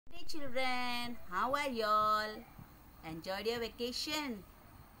children, how are y'all? Enjoyed your vacation?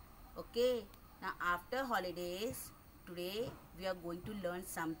 Okay, now after holidays, today we are going to learn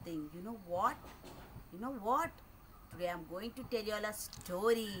something. You know what? You know what? Today I'm going to tell you all a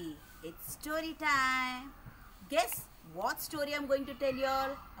story. It's story time. Guess what story I'm going to tell you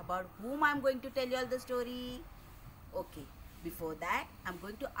all? About whom I'm going to tell you all the story? Okay, before that, I'm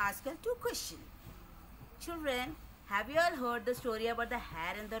going to ask you all two questions. Children, have you all heard the story about the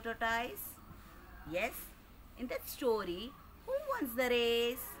hare and the tortoise? Yes, in that story, who wins the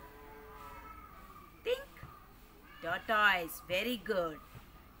race? Think. Tortoise, very good.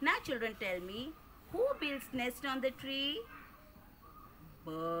 Now children, tell me, who builds nest on the tree?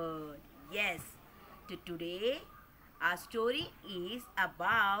 Bird. Yes. Today, our story is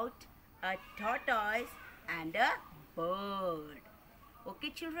about a tortoise and a bird. Okay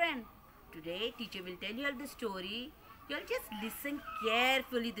children, today teacher will tell you all the story. You'll just listen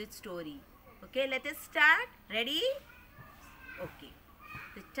carefully to the story. Okay, let us start. Ready? Okay.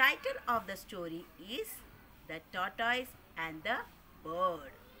 The title of the story is The Tortoise and the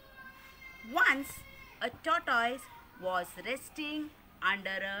Bird. Once a tortoise was resting under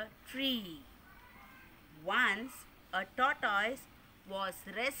a tree. Once a tortoise was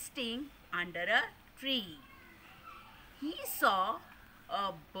resting under a tree. He saw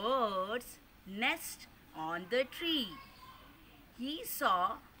a bird's nest on the tree. He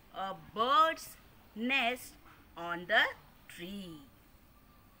saw a bird's nest on the tree.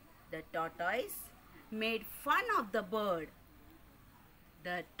 The tortoise made fun of the bird.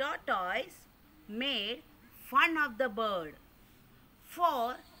 The tortoise made fun of the bird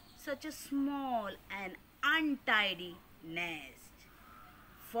for such a small and untidy nest.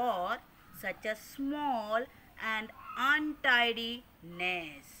 For such a small and untidy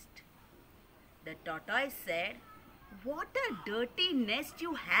nest. The tortoise said, "What a dirty nest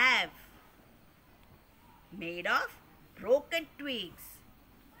you have! Made of broken twigs."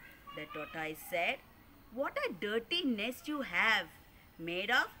 The tortoise said, "What a dirty nest you have!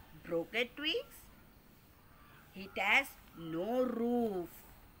 Made of broken twigs. It has no roof.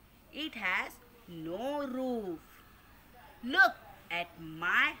 It has no roof. Look at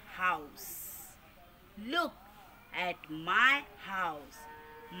my house. Look at my house.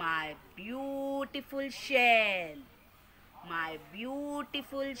 My beautiful shell. My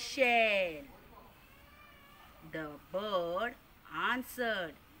beautiful shell." The bird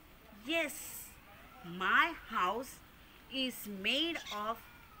answered, "Yes, my house is made of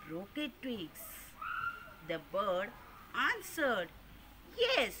broken twigs." The bird answered,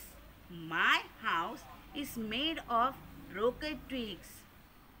 "Yes, my house is made of broken twigs.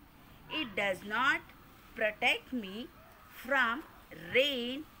 It does not protect me from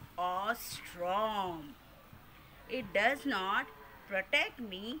rain or storm. It does not protect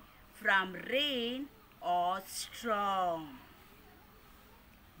me from rain or storm.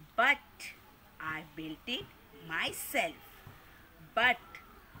 But I built it myself. But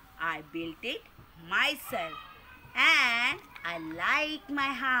I built it myself. And I like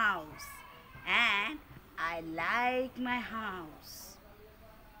my house. And I like my house."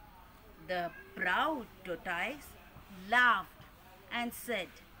 The proud tortoise laughed and said,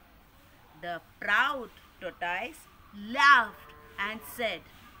 The proud tortoise laughed and said,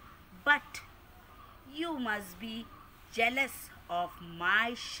 "But you must be jealous of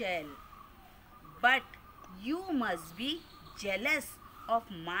my shell. But you must be jealous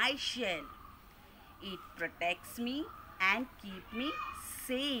of my shell. It protects me and keep me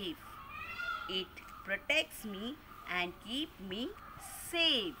safe. It protects me and keep me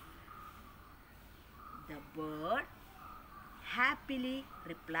safe." The bird happily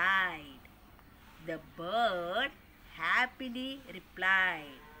replied. The bird happily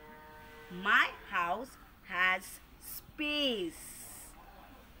replied, "My house has space.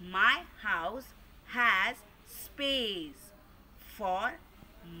 My house has space for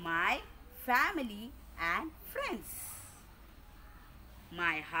my family and friends.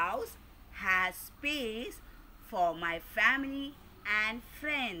 My house has space for my family and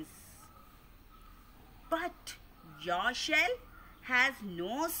friends. But your shell has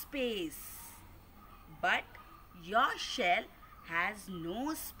no space. But your shell has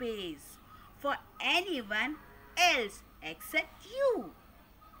no space for anyone else except you.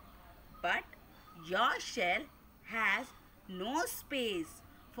 But your shell has no space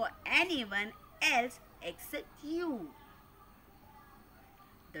for anyone else except you."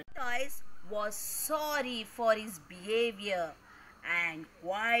 The tortoise was sorry for his behavior and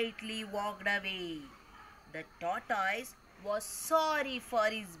quietly walked away. The tortoise was sorry for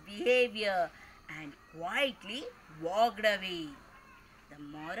his behavior and quietly walked away. The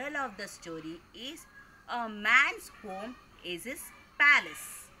moral of the story is a man's home is his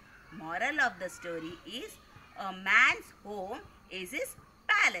palace. Moral of the story is a man's home is his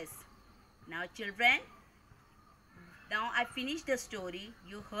palace. Now children, now I finished the story.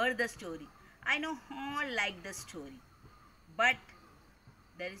 You heard the story. I know all like the story. But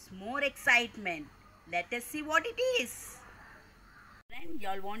there is more excitement. Let us see what it is. Friend,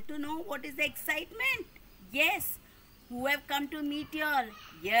 y'all want to know what is the excitement? Yes. Who have come to meet y'all?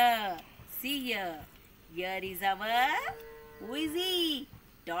 Here. See here. Here is our, who is he?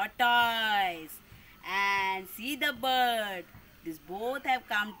 Tortoise. And see the bird. These both have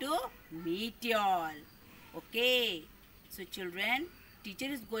come to meet y'all. Okay. So children, teacher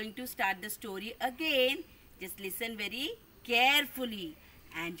is going to start the story again. Just listen very carefully.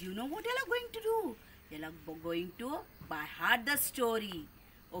 And you know what you are going to do? You are going to by heart the story.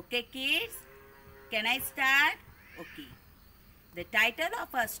 Okay kids? Can I start? Okay. The title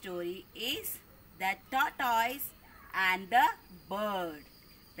of our story is The Tortoise and the Bird.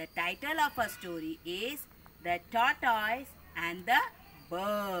 The title of our story is The Tortoise and the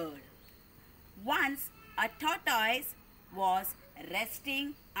Bird. Once a tortoise was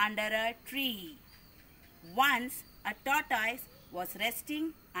resting under a tree. Once a tortoise was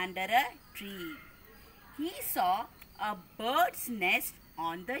resting under a tree. He saw a bird's nest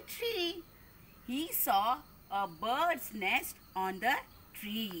on the tree. He saw a bird's nest on the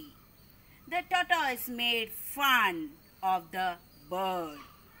tree. The tortoise made fun of the bird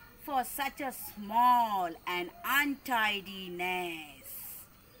for such a small and untidy nest.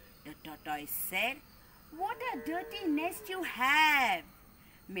 The tortoise said, "What a dirty nest you have,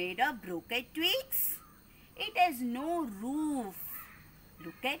 made of broken twigs. It has no roof.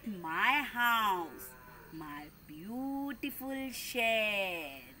 Look at my house, my beautiful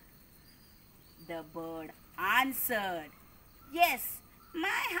shed." The bird answered, "Yes,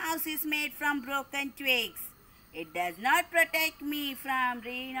 my house is made from broken twigs. It does not protect me from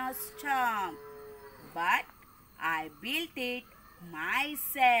rain or storm, but I built it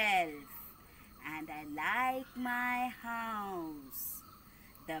myself, and I like my house."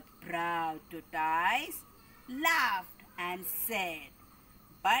 The proud tortoise laughed and said,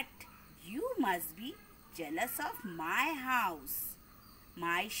 "But you must be jealous of my house,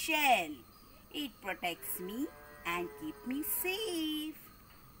 my shell. It protects me and keeps me safe."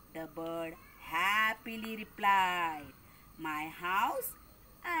 The bird happily replied, "My house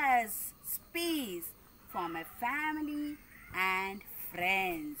has space for my family and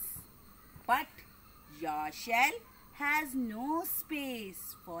friends, but your shell has no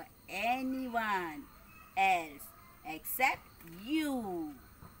space for anyone else except you."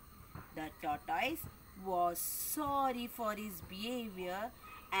 The tortoise was sorry for his behavior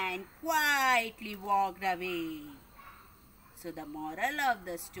and quietly walked away. So the moral of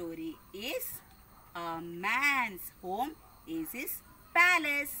the story is, a man's home is his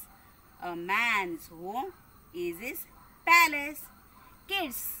palace. A man's home is his palace.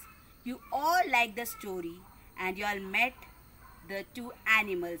 Kids, you all like the story and you all met the two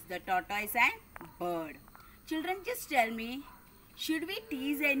animals, the tortoise and bird. Children, just tell me, should we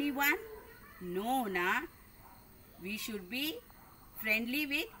tease anyone? No, na? We should be friendly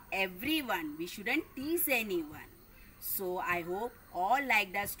with everyone. We shouldn't tease anyone. So I hope all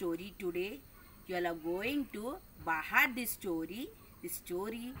like the story today. You all are going to by heart this story. This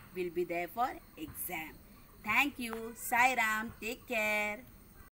story will be there for exam. Thank you. Sai Ram. Take care.